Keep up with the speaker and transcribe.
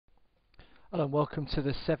Hello and welcome to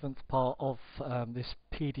the seventh part of this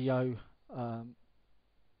PDO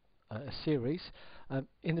series.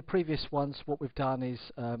 In the previous ones, what we've done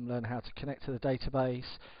is learn how to connect to the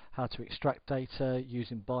database, how to extract data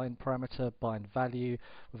using bindParam, bindValue.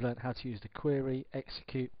 We've learned how to use the query,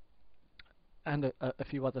 execute, and a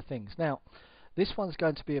few other things. Now, this one's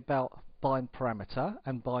going to be about bindParam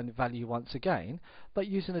and bindValue once again, but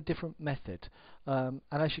using a different method. And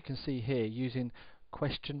as you can see here, using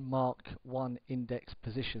 $1 index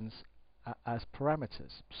positions as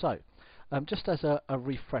parameters. So just as a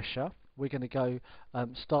refresher, we're going to go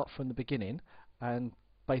start from the beginning and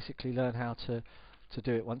basically learn how to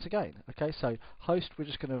do it once again. Okay, so host, we're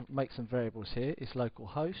just going to make some variables here. It's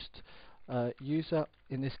localhost. User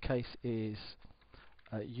in this case is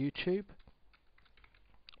YouTube.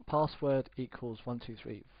 Password equals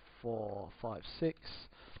 1234556,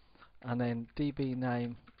 and then DB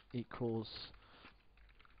name equals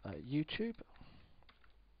YouTube,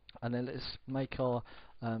 and then let's make our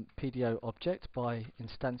PDO object by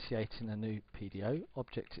instantiating a new PDO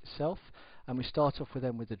object itself, and we start off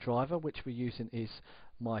with the driver, which we're using is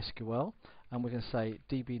MySQL, and we're going to say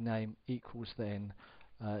DB name equals then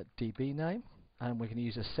DB name, and we're going to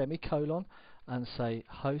use a semicolon and say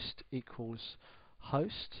host equals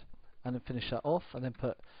host, and then finish that off, and then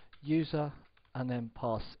put user and then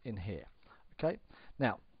pass in here. Okay,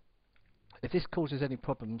 now if this causes any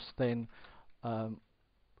problems, then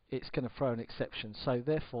it's going to throw an exception. So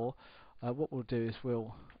therefore, what we'll do is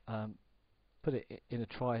we'll put it in a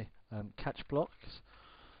try catch blocks,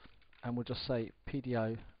 and we'll just say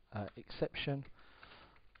PDO exception,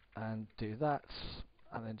 and do that,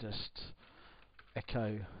 and then just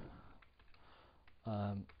echo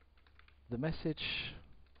the message.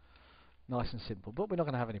 Nice and simple, but we're not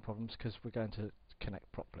going to have any problems because we're going to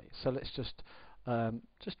connect properly. So let's just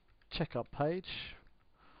check our page,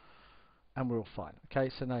 and we're all fine. Okay,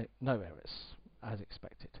 so no errors as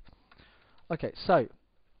expected. Okay, so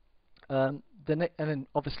and then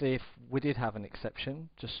obviously if we did have an exception,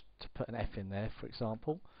 just to put an F in there, for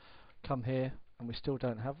example, come here and we still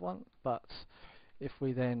don't have one, but if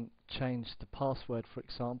we then change the password, for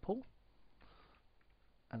example,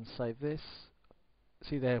 and save this,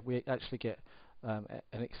 see there, we actually get an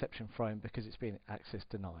exception thrown because it's been access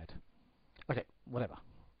denied. Okay, whatever.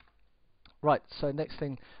 Right, so next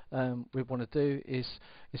thing we want to do is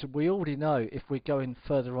we already know if we're going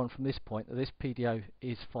further on from this point that this PDO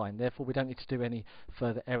is fine. Therefore, we don't need to do any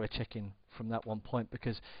further error checking from that one point,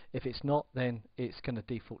 because if it's not, then it's going to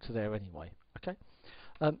default to there anyway. Okay,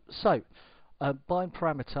 so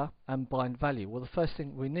bindParam and bindValue. Well, the first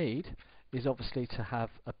thing we need is obviously to have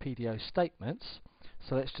a PDO statement.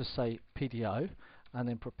 So let's just say PDO and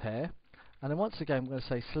then prepare, and then once again we're going to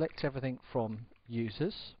say select everything from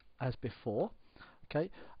users as before. Okay,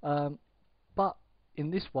 but in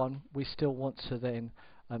this one we still want to then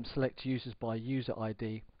select users by user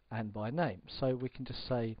ID and by name. So we can just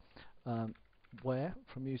say where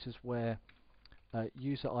from users where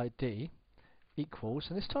user ID equals,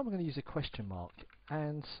 and this time we're going to use a question mark,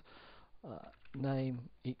 and name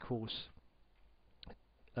equals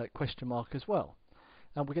question mark as well.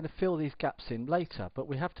 And we're going to fill these gaps in later, but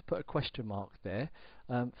we have to put a question mark there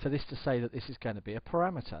for this to say that this is going to be a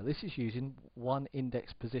parameter. This is using 1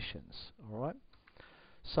 index positions. Alright,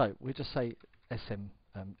 so we just say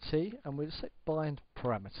SMT, and we'll just say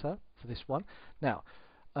bindParam for this one. Now,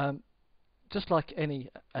 just like an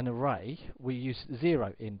array, we use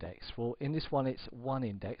 0 index. Well, in this one it's 1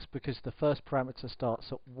 index because the first parameter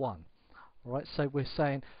starts at 1. Alright, so we're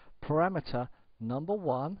saying parameter number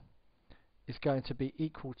 1 is going to be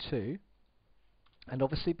equal to, and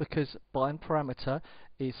obviously because bindParam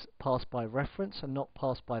is passed by reference and not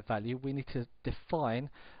passed by value, we need to define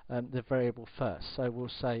the variable first. So we'll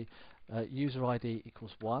say user ID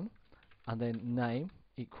equals 1, and then name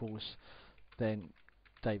equals then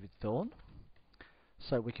David Thorne.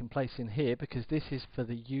 So we can place in here, because this is for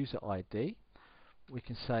the user ID, we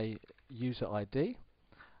can say user ID,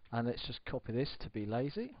 and let's just copy this to be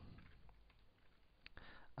lazy.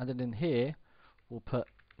 And then in here we'll put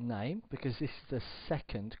name, because this is the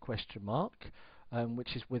second question mark,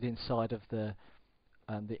 which is within inside of the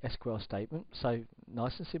SQL statement. So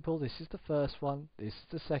nice and simple, this is the first one, this is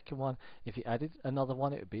the second one. If you added another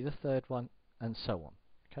one, it would be the third one, and so on.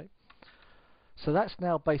 Okay, so that's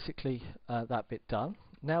now basically that bit done.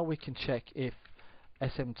 Now we can check if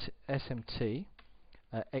SMT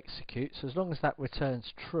executes. So as long as that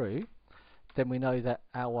returns true, then we know that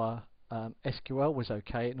our SQL was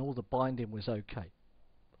okay and all the binding was okay,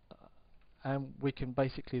 and we can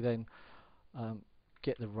basically then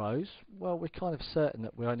get the rows. Well, we're kind of certain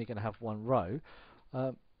that we're only going to have one row,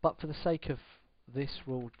 but for the sake of this,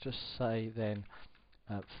 we'll just say then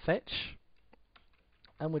fetch,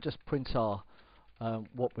 and we'll just print our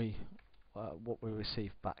what we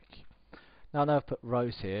receive back. Now I know I've put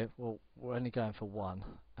rows here. Well, we're only going for one,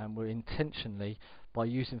 and we're intentionally, by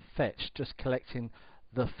using fetch, just collecting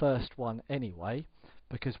the first one anyway,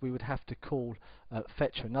 because we would have to call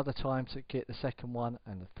fetch another time to get the second one,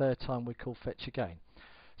 and the third time we call fetch again.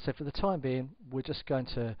 So for the time being, we're just going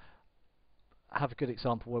to have a good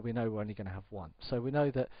example where we know we're only going to have one. So we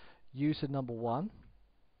know that user number one,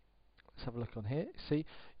 let's have a look on here, see,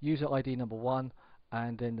 user ID number one,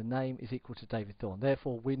 and then the name is equal to David Thorne.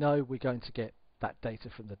 Therefore we know we're going to get that data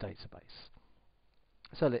from the database.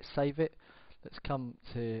 So let's save it. Let's come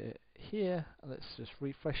to here and let's just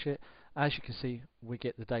refresh it. As you can see, we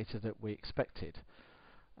get the data that we expected.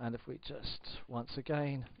 And if we just once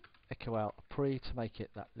again echo out a pre to make it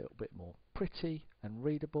that little bit more pretty and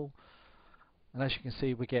readable, and as you can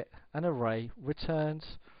see, we get an array returned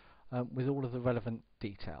with all of the relevant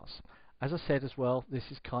details. As I said as well, this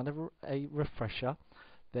is kind of a refresher.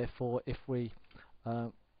 Therefore, if we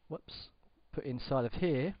put inside of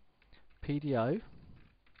here PDO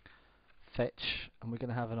fetch, and we're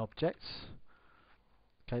going to have an object.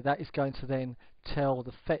 Okay, that is going to then tell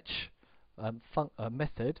the fetch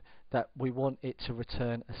method that we want it to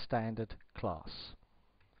return a standard class.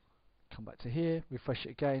 Come back to here, refresh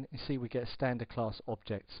it again, and see we get a standard class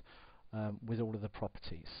object with all of the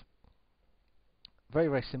properties. Very,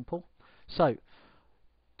 very simple. So,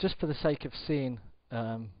 just for the sake of seeing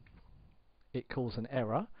it cause an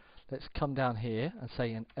error, let's come down here and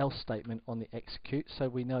say an else statement on the execute, so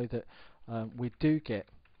we know that we do get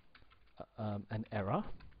an error,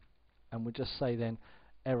 and we'll just say then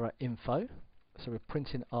error info. So we're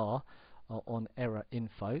printing R on error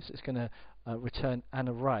info, so it's going to return an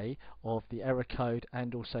array of the error code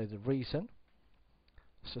and also the reason.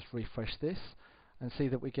 Let's just refresh this and see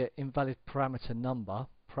that we get invalid parameter number,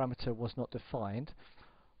 parameter was not defined,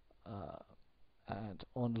 and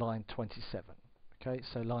on line 27. Okay,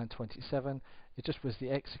 so line 27, it just was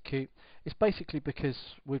the execute. It's basically because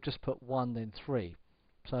we've just put 1 then 3,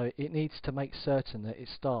 so it needs to make certain that it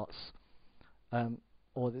starts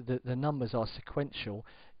or the numbers are sequential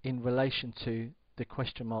in relation to the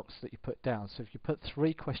question marks that you put down. So if you put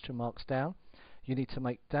 3 question marks down, you need to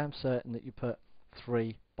make damn certain that you put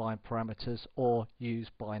 3 bind parameters or use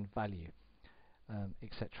bindValue,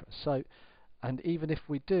 etc. So, and even if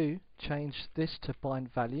we do change this to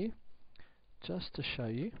bindValue, just to show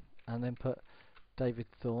you, and then put David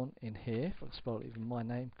Thorne in here, if I can spell even my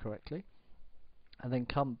name correctly, and then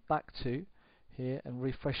come back to here and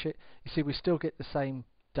refresh it, you see we still get the same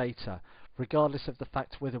data regardless of the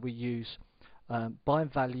fact whether we use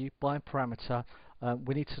bindValue, bindParameter.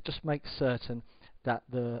 We need to just make certain that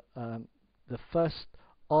the first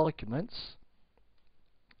arguments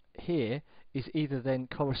here is either then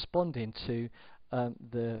corresponding to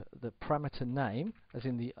the parameter name, as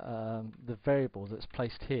in the variable that's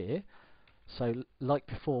placed here. So like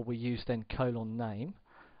before, we use then colon name,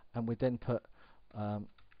 and we then put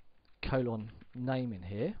colon name in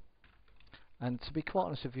here. And to be quite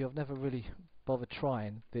honest with you, I've never really bothered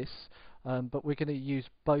trying this, but we're going to use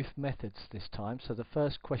both methods this time. So the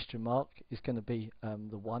first question mark is going to be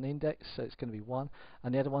the 1 index, so it's going to be 1,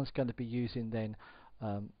 and the other one's going to be using then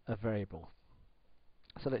a variable.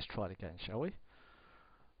 So let's try it again, shall we?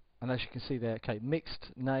 And as you can see there, okay,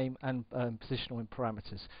 mixed name and positional in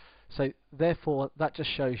parameters. So therefore, that just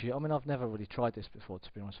shows you, I mean, I've never really tried this before, to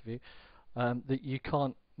be honest with you, that you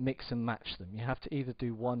can't mix and match them. You have to either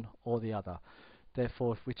do one or the other.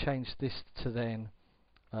 Therefore, if we change this to then,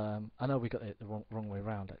 I know we got it the wrong way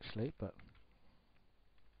around actually, but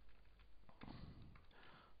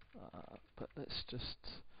let's just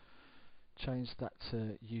change that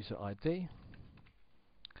to user ID.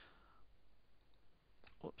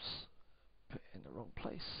 Whoops, put it in the wrong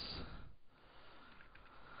place.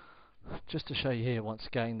 Just to show you here once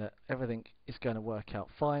again that everything is going to work out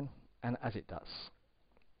fine, and as it does.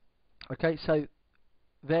 Okay, so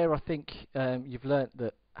there I think you've learnt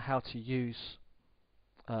that how to use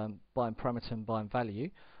bindParameter and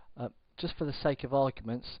bindValue. Just for the sake of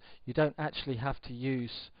arguments, you don't actually have to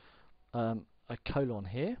use a colon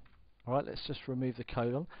here. Alright, let's just remove the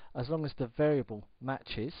colon. As long as the variable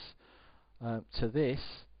matches to this,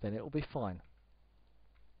 then it will be fine.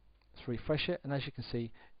 Let's refresh it, and as you can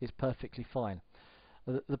see, it's perfectly fine.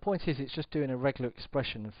 The point is, it's just doing a regular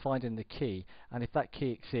expression and finding the key, and if that key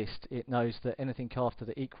exists, it knows that anything after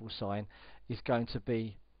the equal sign is going to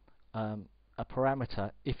be a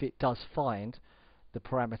parameter if it does find the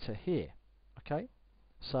parameter here. Okay,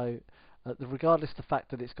 so regardless of the fact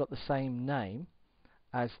that it's got the same name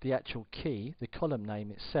as the actual key, the column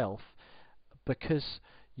name itself, because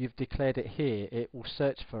you've declared it here, it will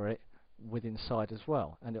search for it with inside as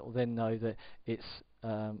well, and it will then know that it's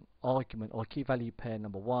argument or key value pair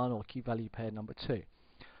number 1 or key value pair number 2.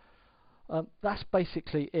 That's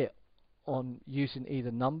basically it on using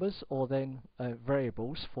either numbers or then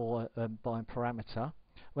variables for bind parameter.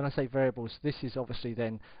 When I say variables, this is obviously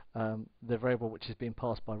then the variable which is being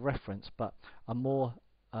passed by reference, but I'm more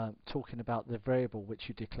talking about the variable which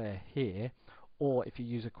you declare here, or if you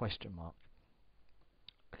use a question mark.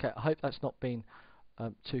 Okay, I hope that's not been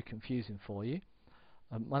too confusing for you.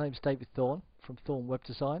 My name is David Thorne from Thorne Web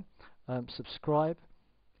Design. Subscribe,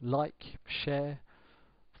 like, share,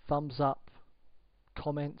 thumbs up,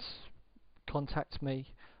 comments, contact me,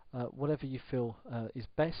 whatever you feel is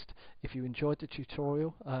best. If you enjoyed the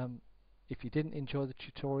tutorial, if you didn't enjoy the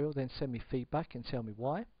tutorial, then send me feedback and tell me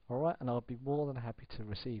why. Alright, and I'll be more than happy to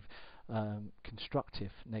receive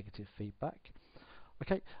constructive negative feedback.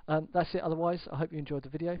 Okay, that's it. Otherwise, I hope you enjoyed the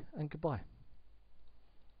video, and goodbye.